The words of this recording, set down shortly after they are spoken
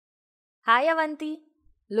Hi Avanti.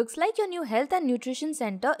 Looks like your new health and nutrition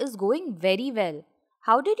center is going very well.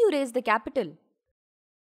 How did you raise the capital?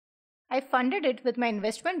 I funded it with my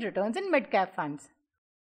investment returns in mid-cap funds.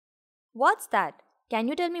 What's that? Can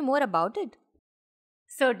you tell me more about it?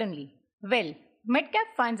 Certainly. Well,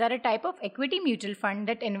 mid-cap funds are a type of equity mutual fund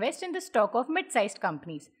that invest in the stock of mid-sized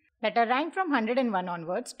companies that are ranked from 101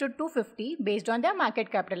 onwards to 250 based on their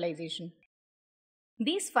market capitalization.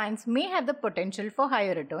 These funds may have the potential for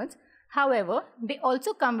higher returns, however, they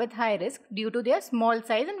also come with high risk due to their small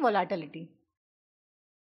size and volatility.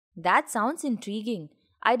 That sounds intriguing.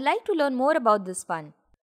 I'd like to learn more about this fund.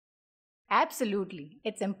 Absolutely.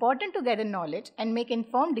 It's important to gather knowledge and make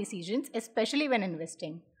informed decisions, especially when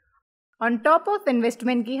investing. On top of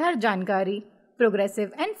investment की हर जानकारी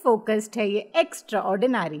progressive and focused है ये extra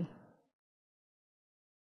ordinary.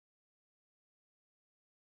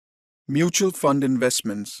 Mutual fund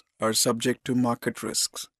investments are subject to market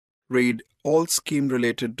risks. Read all scheme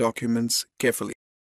related documents carefully.